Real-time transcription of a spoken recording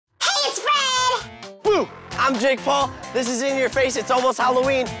I'm Jake Paul. This is In Your Face. It's almost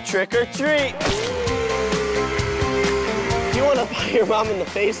Halloween. Trick or treat. Do you want to pie your mom in the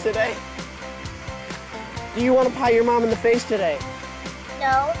face today? Do you want to pie your mom in the face today?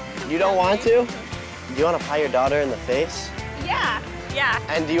 No. You don't want to? Do you want to pie your daughter in the face? Yeah.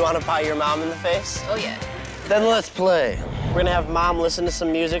 And do you want to pie your mom in the face? Oh, yeah. Then let's play. We're gonna have Mom listen to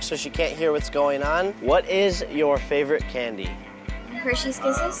some music so she can't hear what's going on. What is your favorite candy? Hershey's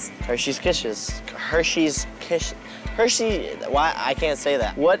Kisses. Hershey's Kisses. Why? I can't say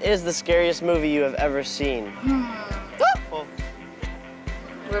that. What is the scariest movie you have ever seen?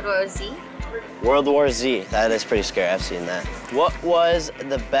 World War Z. World War Z. That is pretty scary. I've seen that. What was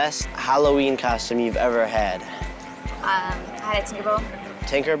the best Halloween costume you've ever had? I had a Tinkerbell.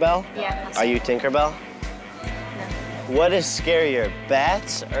 Tinkerbell? Yeah. Are you Tinkerbell? No. What is scarier,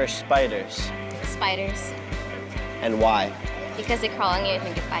 bats or spiders? Spiders. And why? Because they crawl on you and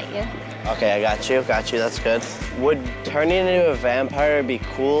they can bite you. Okay, I got you, that's good. Would turning into a vampire be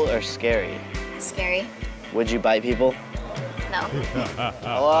cool or scary? Scary. Would you bite people? No.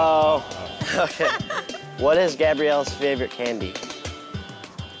 Hello? Okay. What is Gabrielle's favorite candy?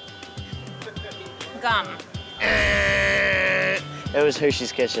 Gum. It was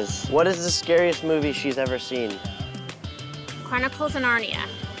Hershey's Kisses. What is the scariest movie she's ever seen? Chronicles of Narnia.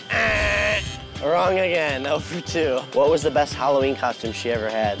 Wrong again, 0 for 2. What was the best Halloween costume she ever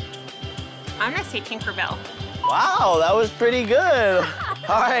had? I'm gonna say Tinkerbell. Wow, that was pretty good.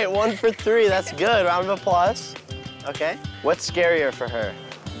 All right, 1 for 3, that's good. Round of applause. Okay. What's scarier for her,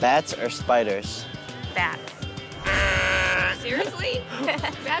 bats or spiders? Bats. Seriously?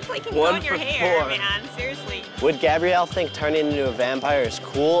 Bats like can One go in your for hair, 4. man. Seriously. Would Gabrielle think turning into a vampire is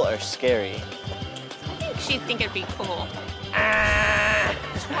cool or scary? I think she'd think it'd be cool.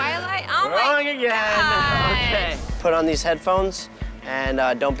 Twilight? Oh Wrong my again. God. Okay. Put on these headphones and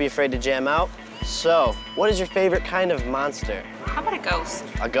don't be afraid to jam out. So, what is your favorite kind of monster? How about a ghost?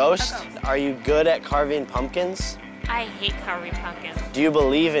 A ghost? Are you good at carving pumpkins? I hate carving pumpkins. Do you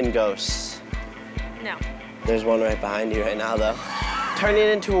believe in ghosts? No. There's one right behind you right now, though. Turning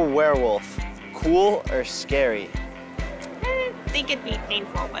into a werewolf, cool or scary? I think it'd be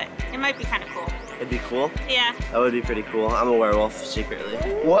painful, but it might be kind of cool. It'd be cool? Yeah. That would be pretty cool. I'm a werewolf, secretly.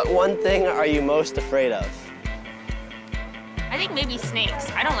 What one thing are you most afraid of? I think maybe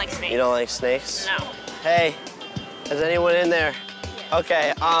snakes. I don't like snakes. You don't like snakes? No. Hey, is anyone in there?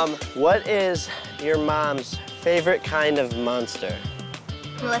 Okay, what is your mom's favorite kind of monster?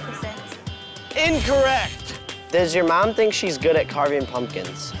 Maleficent. Incorrect! Does your mom think she's good at carving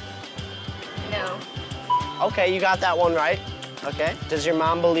pumpkins? No. Okay, you got that one right. Okay. Does your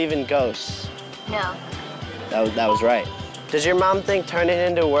mom believe in ghosts? No. That was right. Does your mom think turning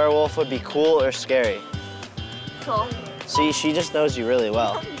into a werewolf would be cool or scary? Cool. See, she just knows you really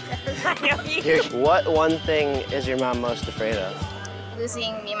well. I know you. What one thing is your mom most afraid of?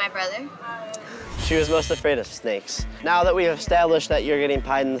 Losing me and my brother. She was most afraid of snakes. Now that we have established that you're getting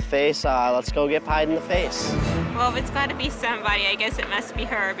pied in the face, let's go get pied in the face. Well, if it's got to be somebody, I guess it must be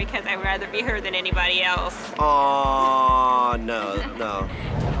her because I'd rather be her than anybody else. Aw, no.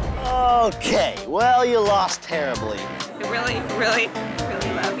 Okay, well, you lost terribly. I really, really,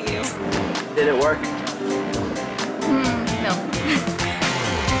 really love you. Did it work? No.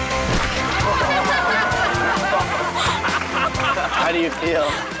 How do you feel?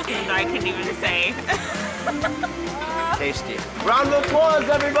 I couldn't even say. Tasty. Round of applause,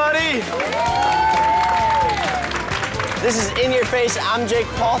 everybody! This is In Your Face. I'm Jake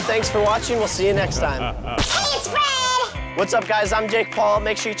Paul. Thanks for watching. We'll see you next time. Hey, it's Fred! What's up, guys? I'm Jake Paul.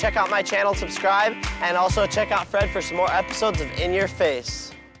 Make sure you check out my channel, subscribe, and also check out Fred for some more episodes of In Your Face.